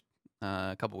beach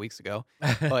a couple weeks ago,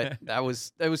 but that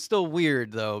was still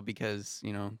weird though, because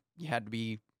you had to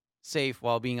be safe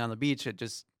while being on the beach. It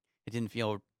didn't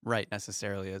feel right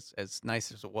necessarily, as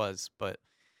nice as it was. But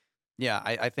yeah,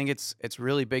 I think it's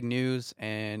really big news,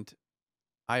 and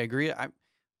I agree. I'm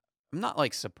not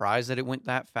like surprised that it went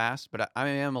that fast, but I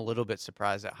am a little bit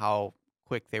surprised at how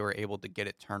quick they were able to get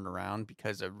it turned around,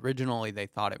 because originally they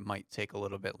thought it might take a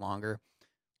little bit longer.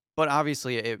 But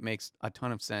obviously it makes a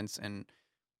ton of sense, and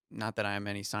not that I'm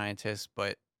any scientist,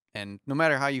 and no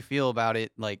matter how you feel about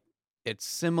it, like, it's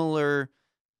similar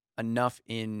enough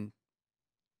in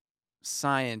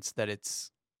science that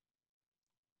it's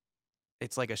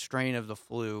like a strain of the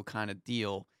flu kind of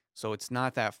deal. So it's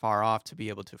not that far off to be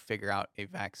able to figure out a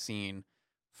vaccine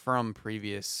from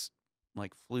previous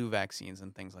like flu vaccines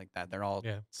and things like that. They're all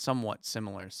somewhat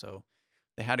similar. So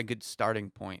they had a good starting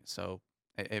point. So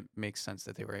it makes sense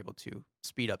that they were able to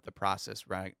speed up the process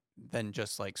rather than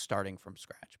just like starting from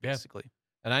scratch, basically.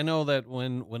 And I know that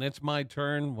when it's my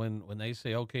turn, when they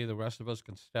say, okay, the rest of us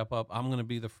can step up, I'm going to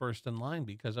be the first in line,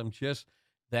 because I'm just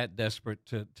that desperate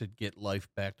to get life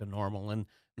back to normal. And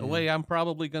the way I'm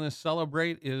probably going to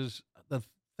celebrate is the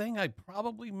thing I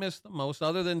probably miss the most,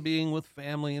 other than being with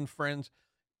family and friends,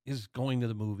 is going to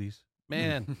the movies.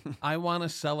 Man, I want to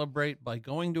celebrate by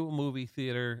going to a movie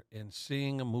theater and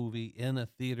seeing a movie in a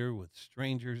theater with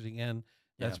strangers again.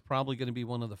 That's probably going to be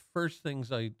one of the first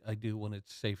things I do when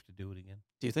it's safe to do it again.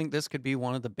 Do you think this could be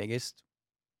one of the biggest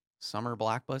summer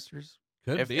blockbusters?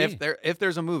 Could be. If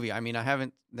there's a movie. I mean,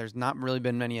 there's not really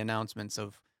been many announcements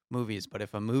of movies, but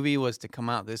if a movie was to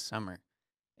come out this summer,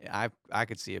 I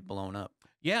could see it blown up.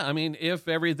 Yeah, I mean, if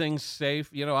everything's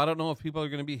safe, I don't know if people are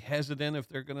going to be hesitant, if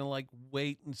they're going to like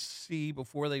wait and see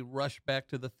before they rush back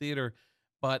to the theater.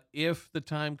 But if the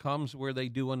time comes where they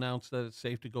do announce that it's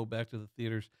safe to go back to the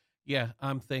theaters, yeah,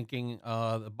 I'm thinking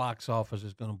the box office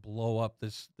is going to blow up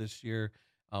this year.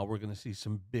 We're going to see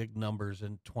some big numbers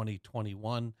in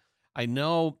 2021. I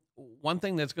know one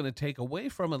thing that's going to take away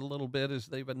from it a little bit is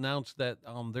they've announced that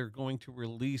they're going to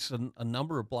release a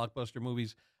number of blockbuster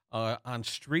movies on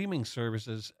streaming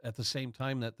services at the same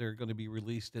time that they're going to be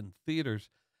released in theaters.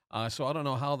 So I don't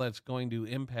know how that's going to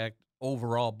impact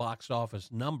overall box office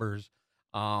numbers.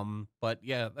 But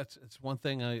yeah, it's one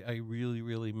thing I really,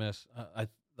 really miss.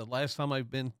 The last time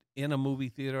I've been in a movie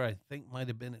theater, I think might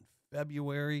have been in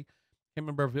February. Can't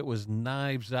remember if it was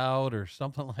Knives Out or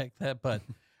something like that, but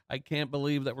I can't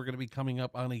believe that we're going to be coming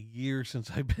up on a year since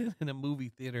I've been in a movie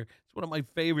theater. It's one of my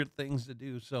favorite things to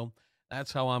do. So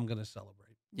that's how I'm going to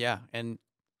celebrate. Yeah, and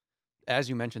as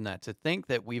you mentioned that, to think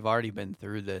that we've already been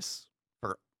through this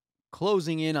for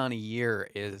closing in on a year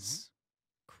is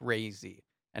crazy.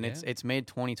 And Yeah. it's made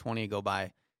 2020 go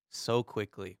by so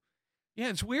quickly. Yeah,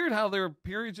 it's weird how there are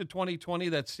periods of 2020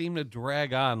 that seem to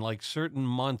drag on. Like certain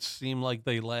months seem like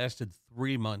they lasted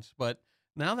 3 months. But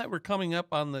now that we're coming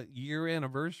up on the year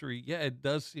anniversary, yeah, it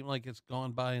does seem like it's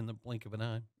gone by in the blink of an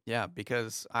eye. Yeah,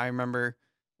 because I remember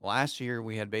last year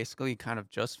we had basically kind of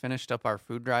just finished up our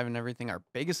food drive and everything, our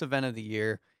biggest event of the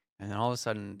year, and then all of a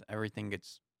sudden everything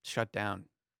gets shut down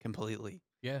completely.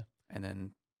 Yeah. And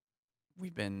then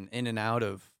we've been in and out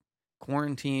of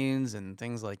quarantines and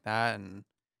things like that, and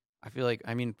I feel like,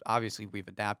 I mean, obviously we've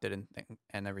adapted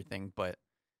and everything, but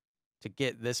to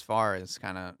get this far is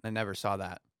kind of, I never saw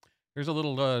that. Here's a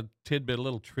little tidbit, a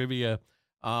little trivia.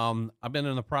 I've been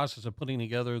in the process of putting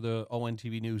together the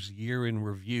ONTV News year in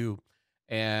review.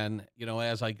 And,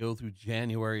 as I go through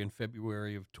January and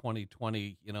February of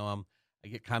 2020, I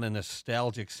get kind of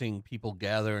nostalgic seeing people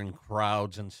gather in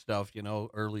crowds and stuff,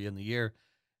 early in the year.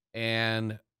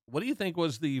 And what do you think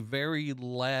was the very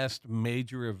last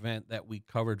major event that we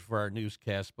covered for our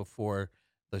newscast before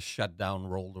the shutdown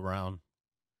rolled around?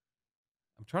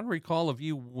 I'm trying to recall if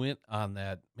you went on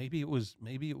that. Maybe it was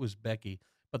Becky.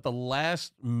 But the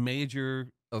last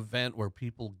major event where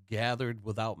people gathered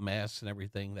without masks and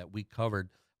everything that we covered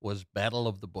was Battle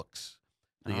of the Books.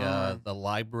 The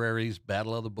library's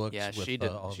Battle of the Books. Yeah, with, she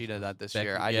did that this Becky,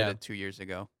 year. I yeah. did it 2 years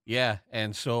ago. Yeah,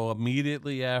 and so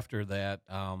immediately after that,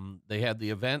 they had the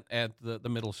event at the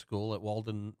middle school, at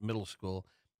Walden Middle School,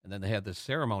 and then they had the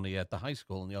ceremony at the high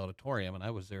school in the auditorium, and I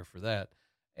was there for that.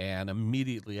 And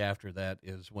immediately after that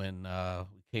is when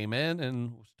we came in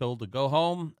and was told to go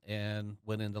home and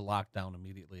went into lockdown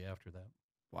immediately after that.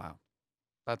 Wow,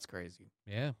 that's crazy.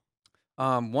 Yeah.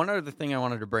 One other thing I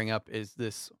wanted to bring up is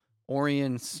this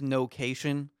Orion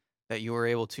Snowcation that you were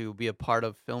able to be a part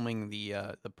of filming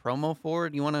the promo for.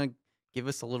 Do you want to give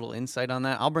us a little insight on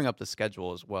that? I'll bring up the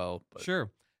schedule as well. But...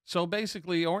 Sure. So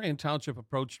basically, Orion Township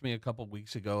approached me a couple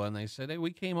weeks ago, and they said, hey,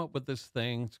 we came up with this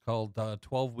thing. It's called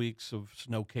 12 Weeks of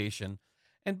Snowcation.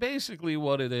 And basically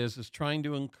what it is trying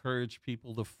to encourage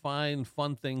people to find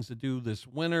fun things to do this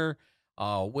winter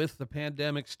with the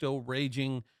pandemic still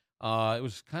raging. It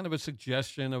was kind of a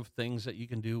suggestion of things that you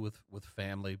can do with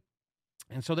family.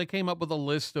 And so they came up with a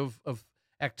list of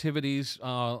activities.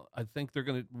 I think they're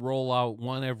going to roll out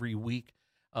one every week.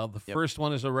 The first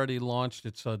one is already launched.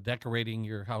 It's decorating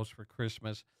your house for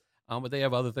Christmas. But they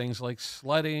have other things like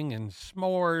sledding and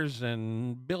s'mores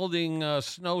and building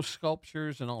snow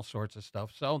sculptures and all sorts of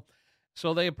stuff.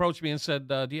 So they approached me and said,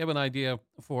 do you have an idea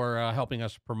for helping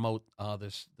us promote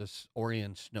this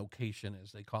Orion Snowcation,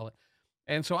 as they call it?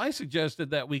 And so I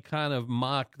suggested that we kind of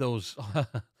mock those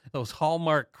those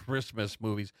Hallmark Christmas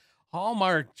movies.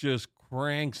 Hallmark just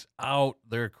cranks out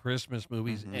their Christmas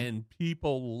movies, and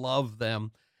people love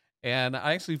them. And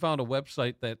I actually found a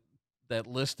website that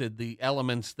listed the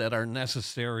elements that are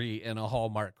necessary in a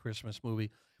Hallmark Christmas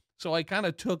movie. So I kind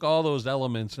of took all those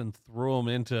elements and threw them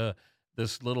into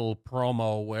this little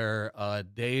promo where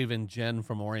Dave and Jen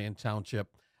from Orion Township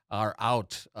are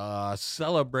out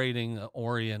celebrating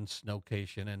Orion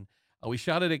Snowcation. And we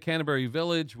shot it at Canterbury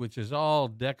Village, which is all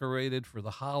decorated for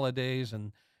the holidays,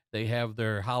 and they have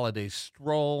their holiday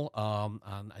stroll on,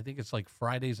 I think it's like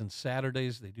Fridays and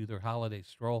Saturdays. They do their holiday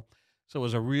stroll. So it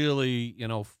was a really,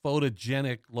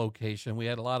 photogenic location. We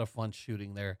had a lot of fun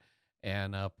shooting there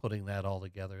and putting that all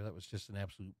together. That was just an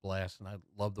absolute blast, and I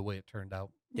love the way it turned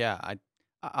out. Yeah,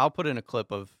 I'll put in a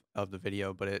clip of the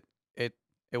video, but it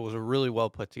was a really well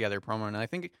put together promo, and I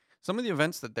think some of the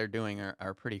events that they're doing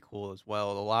are pretty cool as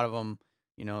well. A lot of them,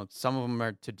 some of them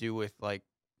are to do with like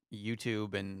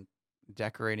YouTube and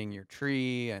decorating your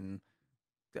tree and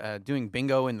doing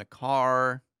bingo in the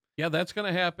car. Yeah, that's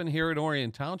going to happen here at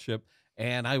Orion Township.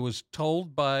 And I was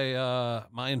told by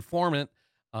my informant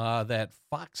that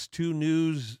Fox 2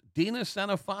 News' Dina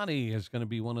Sanafani is going to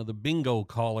be one of the bingo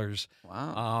callers.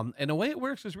 Wow. And the way it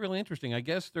works is really interesting. I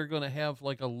guess they're going to have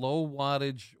like a low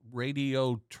wattage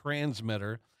radio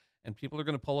transmitter, and people are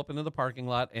going to pull up into the parking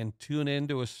lot and tune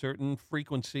into a certain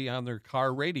frequency on their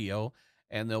car radio,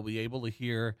 and they'll be able to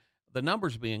hear the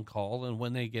numbers being called, and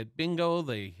when they get bingo,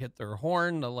 they hit their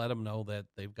horn to let them know that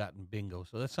they've gotten bingo.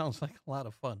 So that sounds like a lot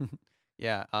of fun.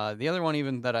 Yeah. The other one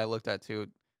even that I looked at too,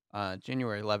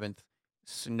 January 11th,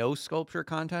 snow sculpture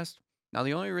contest. Now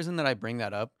the only reason that I bring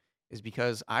that up is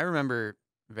because I remember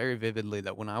very vividly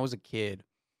that when I was a kid,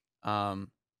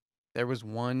 there was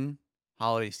one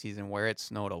holiday season where it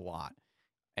snowed a lot,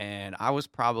 and I was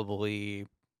probably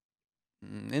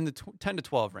in the 10 to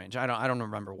 12 range. I don't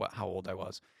remember how old I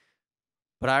was,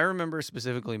 but I remember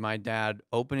specifically my dad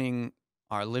opening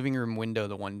our living room window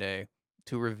the one day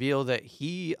to reveal that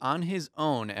he, on his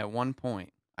own, at one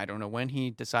point, I don't know when he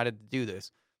decided to do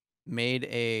this, made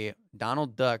a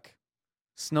Donald Duck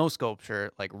snow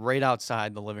sculpture like right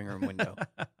outside the living room window.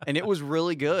 And it was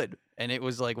really good. And it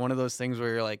was like one of those things where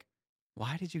you're like,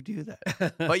 why did you do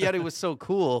that? But yet it was so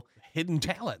cool. Hidden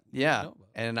talent. you Yeah. know about.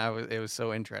 And it was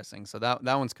so interesting. So that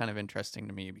one's kind of interesting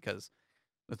to me because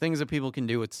the things that people can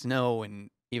do with snow and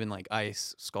even like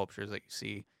ice sculptures that you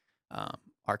see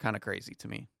are kind of crazy to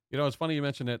me. You know, it's funny you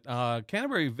mentioned it.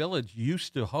 Canterbury Village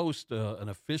used to host an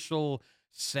official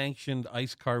sanctioned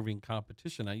ice carving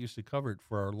competition. I used to cover it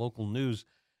for our local news.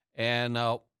 And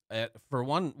for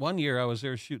one year, I was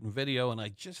there shooting video, and I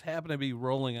just happened to be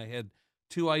rolling. I had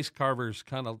two ice carvers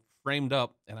kind of framed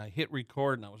up, and I hit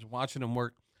record, and I was watching them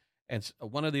work. And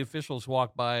one of the officials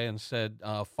walked by and said,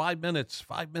 5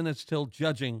 minutes till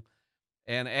judging.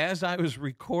 And as I was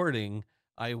recording,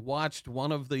 I watched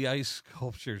one of the ice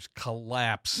sculptures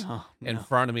collapse Oh, in no.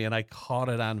 front of me, and I caught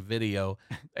it on video.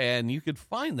 And you could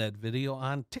find that video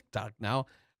on TikTok now.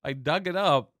 I dug it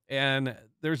up, and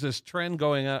there's this trend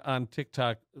going on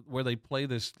TikTok where they play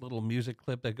this little music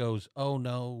clip that goes, "Oh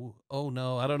no, oh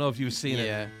no." I don't know if you've seen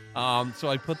Yeah. it. So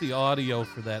I put the audio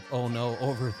for that "Oh no"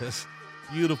 over this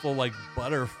beautiful like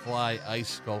butterfly ice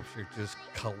sculpture just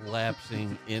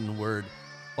collapsing inward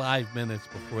 5 minutes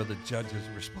before the judges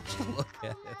were supposed to look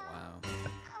at it. Wow.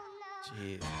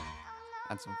 Jeez.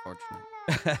 That's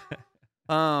unfortunate.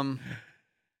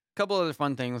 Couple other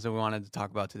fun things that we wanted to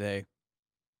talk about today.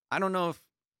 I don't know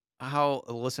how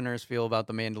the listeners feel about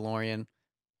The Mandalorian,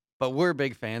 but we're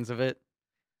big fans of it.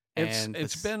 And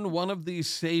It's been one of the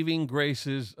saving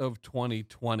graces of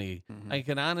 2020. Mhm. I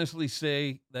can honestly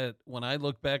say that when I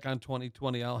look back on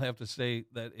 2020, I'll have to say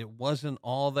that it wasn't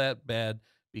all that bad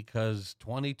because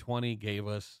 2020 gave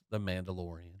us The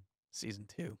Mandalorian. Season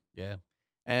 2. Yeah.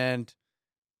 And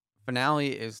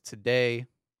finale is today.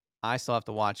 I still have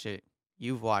to watch it.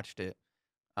 You've watched it.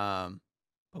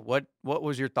 But what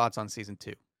was your thoughts on season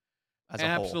 2 as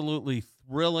a whole? Absolutely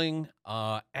thrilling,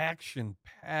 action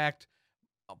packed.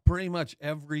 Pretty much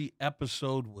every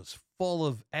episode was full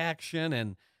of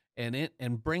action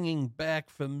and bringing back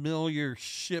familiar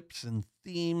ships and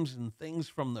themes and things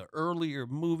from the earlier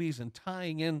movies and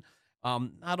tying in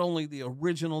not only the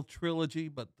original trilogy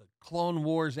but the Clone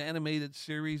Wars animated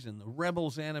series and the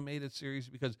Rebels animated series,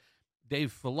 because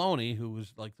Dave Filoni, who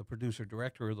was like the producer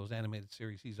director of those animated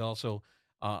series, he's also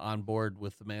on board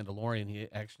with The Mandalorian. He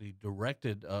actually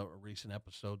directed a recent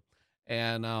episode.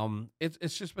 And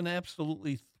it's just been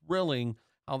absolutely thrilling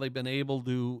how they've been able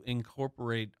to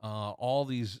incorporate all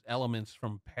these elements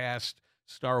from past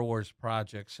Star Wars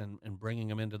projects and bringing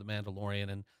them into The Mandalorian.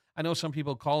 And I know some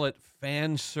people call it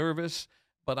fan service,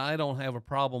 but I don't have a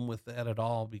problem with that at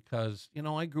all because, you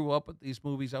know, I grew up with these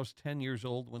movies. I was 10 years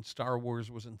old when Star Wars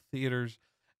was in theaters,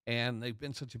 and they've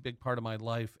been such a big part of my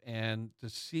life. And to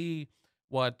see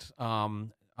what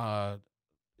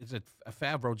is it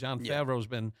Favreau, John Yeah. Favreau's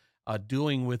been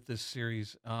doing with this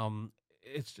series,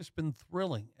 it's just been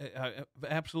thrilling. I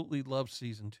absolutely love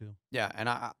season 2. Yeah, and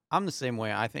I'm the same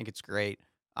way. I think it's great.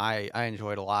 I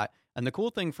enjoy it a lot. And the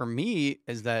cool thing for me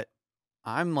is that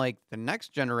I'm like the next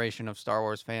generation of Star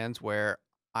Wars fans where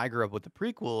I grew up with the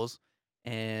prequels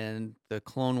and the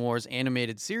Clone Wars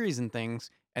animated series and things,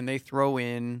 and they throw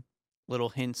in little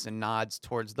hints and nods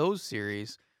towards those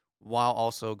series while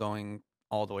also going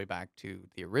all the way back to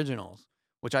the originals,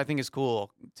 which I think is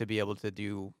cool to be able to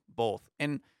do both.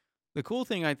 And the cool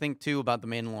thing I think too about The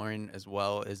Mandalorian as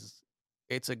well is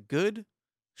it's a good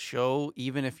show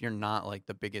even if you're not like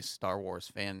the biggest Star Wars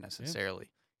fan necessarily.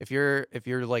 If you're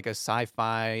like a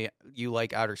sci-fi, you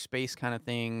like outer space kind of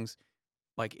things,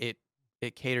 like it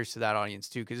caters to that audience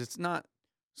too, because it's not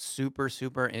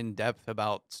super in depth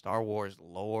about Star Wars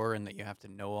lore and that you have to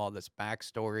know all this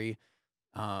backstory.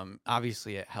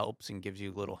 Obviously it helps and gives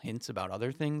you little hints about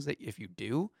other things that if you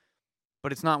do,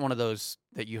 but it's not one of those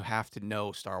that you have to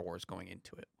know Star Wars going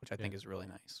into it, which I think is really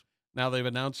nice. Now, they've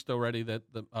announced already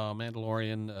that the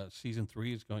Mandalorian Season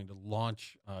 3 is going to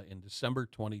launch in December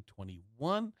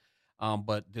 2021.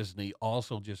 But Disney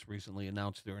also just recently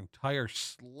announced their entire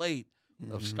slate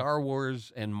of Mhm. Star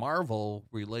Wars and Marvel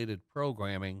related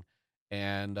programming.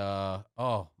 And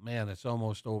oh man, it's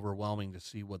almost overwhelming to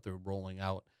see what they're rolling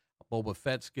out. Boba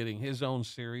Fett's getting his own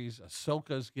series.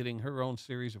 Ahsoka's getting her own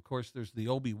series. Of course, there's the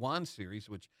Obi-Wan series,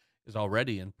 which is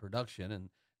already in production. And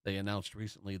they announced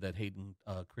recently that Hayden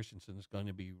Christensen is going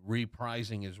to be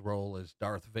reprising his role as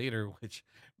Darth Vader, which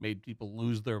made people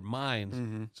lose their minds.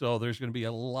 Mhm. So there's going to be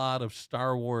a lot of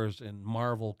Star Wars and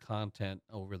Marvel content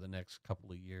over the next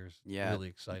couple of years. Yeah. Really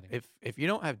exciting. If you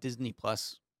don't have Disney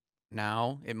Plus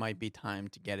now, it might be time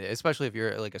to get it, especially if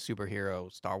you're like a superhero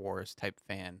Star Wars type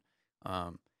fan.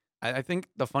 Um, I think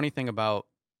the funny thing about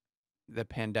the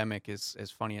pandemic is,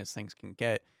 as funny as things can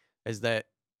get, is that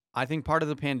I think part of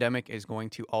the pandemic is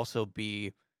going to also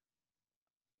be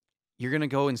you're gonna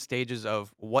go in stages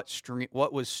of what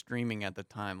was streaming at the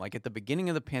time. Like at the beginning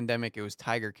of the pandemic, it was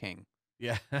Tiger King,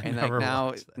 Yeah, I and like never now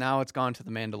watched that. now it's gone to the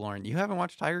Mandalorian. You haven't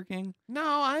watched Tiger King? No,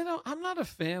 I don't. I'm not a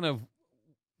fan of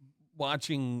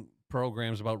watching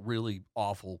programs about really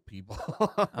awful people.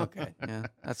 Okay, yeah,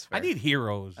 that's fair. I need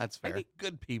heroes. That's I fair. need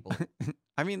good people.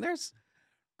 I mean, there's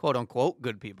quote unquote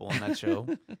good people on that show,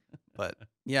 but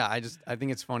yeah, I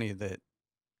think it's funny that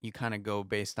you kind of go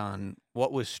based on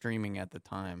what was streaming at the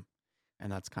time,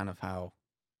 and that's kind of how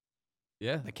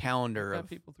Yeah, the calendar got of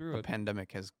people through the it.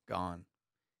 pandemic has gone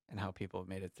and how people have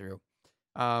made it through.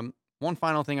 One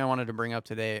final thing I wanted to bring up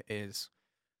today is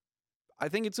I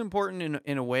think it's important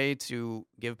in a way to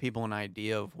give people an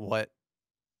idea of what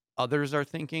others are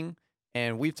thinking,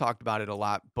 and we've talked about it a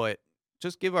lot, but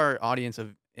just give our audience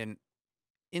an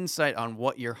insight on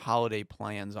what your holiday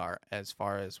plans are as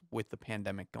far as with the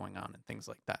pandemic going on and things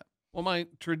like that. Well, my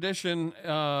tradition,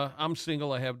 I'm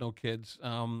single, I have no kids.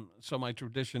 So my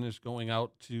tradition is going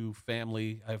out to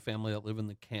family. I have family that live in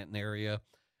the Canton area,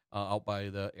 out by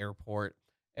the airport.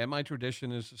 And my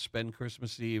tradition is to spend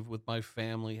Christmas Eve with my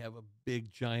family, have a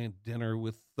big giant dinner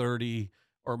with 30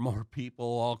 or more people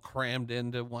all crammed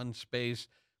into one space.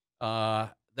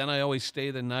 Then I always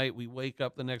stay the night. We wake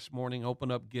up the next morning,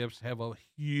 open up gifts, have a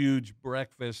huge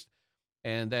breakfast,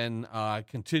 and then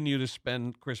continue to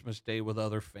spend Christmas Day with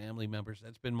other family members.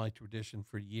 That's been my tradition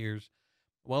for years.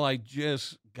 Well, I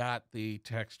just got the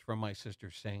text from my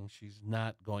sister saying she's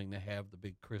not going to have the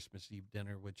big Christmas Eve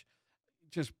dinner, which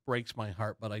just breaks my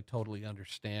heart, but I totally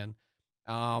understand.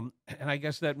 And I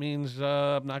guess that means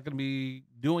I'm not going to be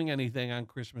doing anything on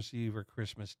Christmas Eve or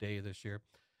Christmas Day this year.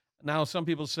 Now, some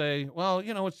people say, well,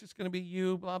 it's just going to be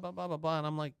you, blah, blah, blah, blah, blah. And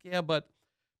I'm like, yeah, but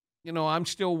I'm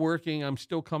still working. I'm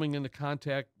still coming into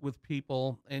contact with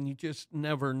people, and you just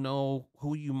never know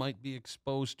who you might be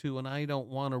exposed to. And I don't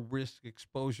want to risk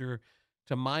exposure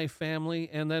to my family.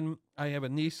 And then I have a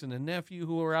niece and a nephew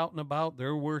who are out and about.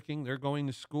 They're working. They're going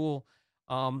to school.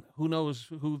 Who knows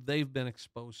who they've been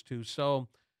exposed to. So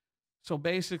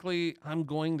basically, I'm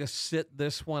going to sit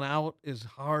this one out as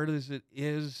hard as it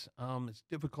is, as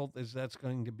difficult as that's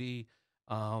going to be.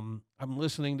 I'm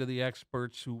listening to the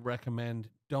experts who recommend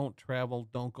don't travel,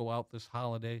 don't go out this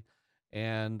holiday.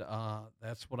 And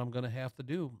that's what I'm going to have to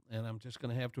do. And I'm just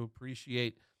going to have to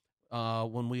appreciate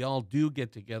when we all do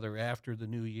get together after the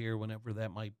new year, whenever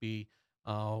that might be.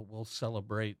 We'll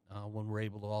celebrate when we're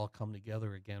able to all come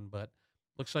together again. But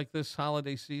looks like this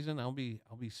holiday season, I'll be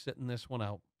sitting this one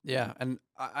out. Yeah, and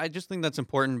I just think that's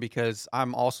important because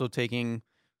I'm also taking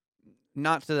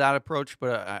not to that approach,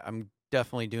 but I'm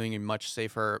definitely doing a much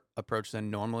safer approach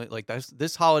than normally. Like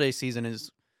this holiday season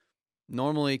is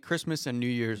normally Christmas and New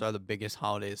Year's are the biggest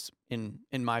holidays in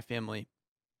my family.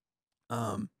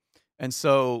 And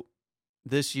so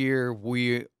this year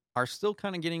we are still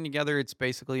kind of getting together. It's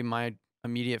basically my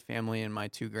immediate family and my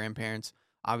two grandparents.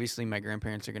 Obviously, my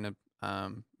grandparents are going to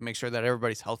make sure that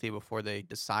everybody's healthy before they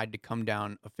decide to come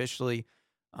down officially.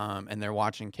 And they're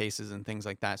watching cases and things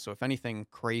like that. So if anything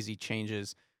crazy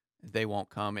changes, they won't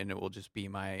come and it will just be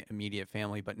my immediate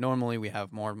family. But normally we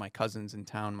have more of my cousins in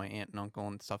town, my aunt and uncle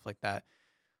and stuff like that.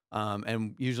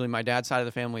 And usually my dad's side of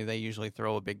the family, they usually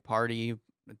throw a big party.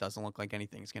 It doesn't look like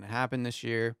anything's going to happen this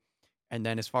year. And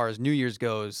then as far as New Year's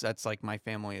goes, that's like my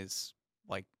family is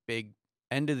like big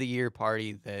end of the year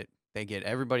party that they get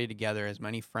everybody together, as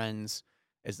many friends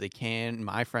as they can.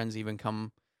 My friends even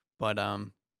come, but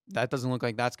that doesn't look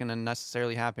like that's going to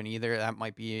necessarily happen either. That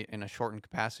might be in a shortened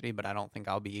capacity, but I don't think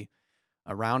I'll be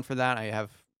around for that. I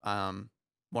have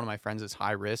one of my friends is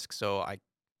high risk, so I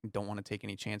don't want to take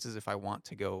any chances if I want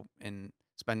to go and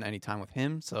spend any time with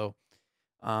him. So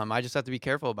I just have to be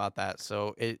careful about that.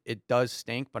 So it does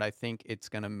stink, but I think it's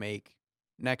going to make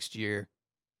next year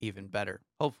even better.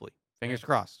 Hopefully. Fingers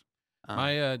crossed.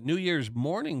 My New Year's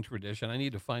morning tradition, I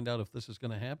need to find out if this is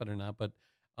going to happen or not, but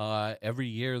Every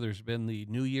year there's been the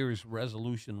New Year's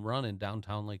resolution run in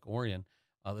downtown Lake Orion.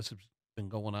 This has been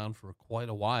going on for quite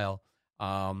a while.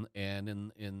 And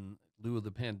in lieu of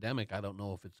the pandemic, I don't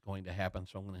know if it's going to happen.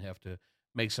 So I'm going to have to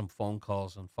make some phone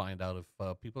calls and find out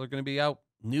if people are going to be out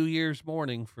New Year's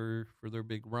morning for their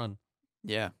big run.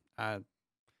 Yeah.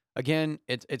 Again,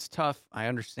 it's tough. I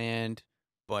understand,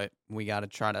 but we got to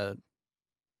try to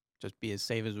just be as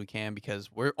safe as we can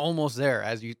because we're almost there.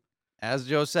 As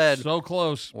Joe said, So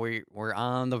close. we're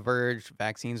on the verge.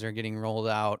 Vaccines are getting rolled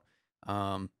out.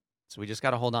 So we just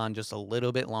got to hold on just a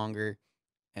little bit longer,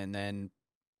 and then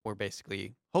we're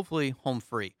basically, hopefully, home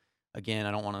free. Again,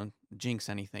 I don't want to jinx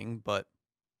anything, but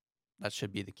that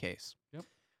should be the case.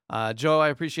 Yep. Joe, I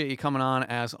appreciate you coming on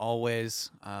as always.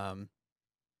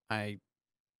 I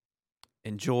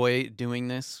enjoy doing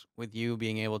this with you,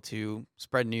 being able to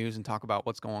spread news and talk about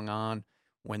what's going on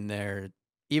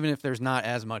even if there's not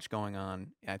as much going on.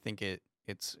 I think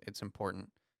it's important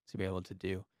to be able to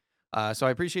do. So I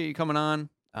appreciate you coming on.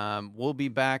 We'll be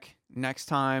back next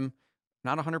time.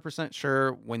 Not 100%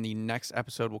 sure when the next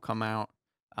episode will come out,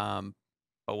 but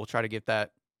we'll try to get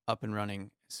that up and running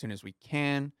as soon as we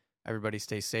can. Everybody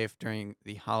stay safe during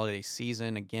the holiday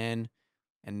season again,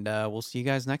 and we'll see you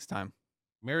guys next time.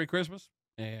 Merry Christmas,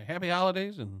 and happy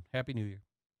holidays, and Happy New Year.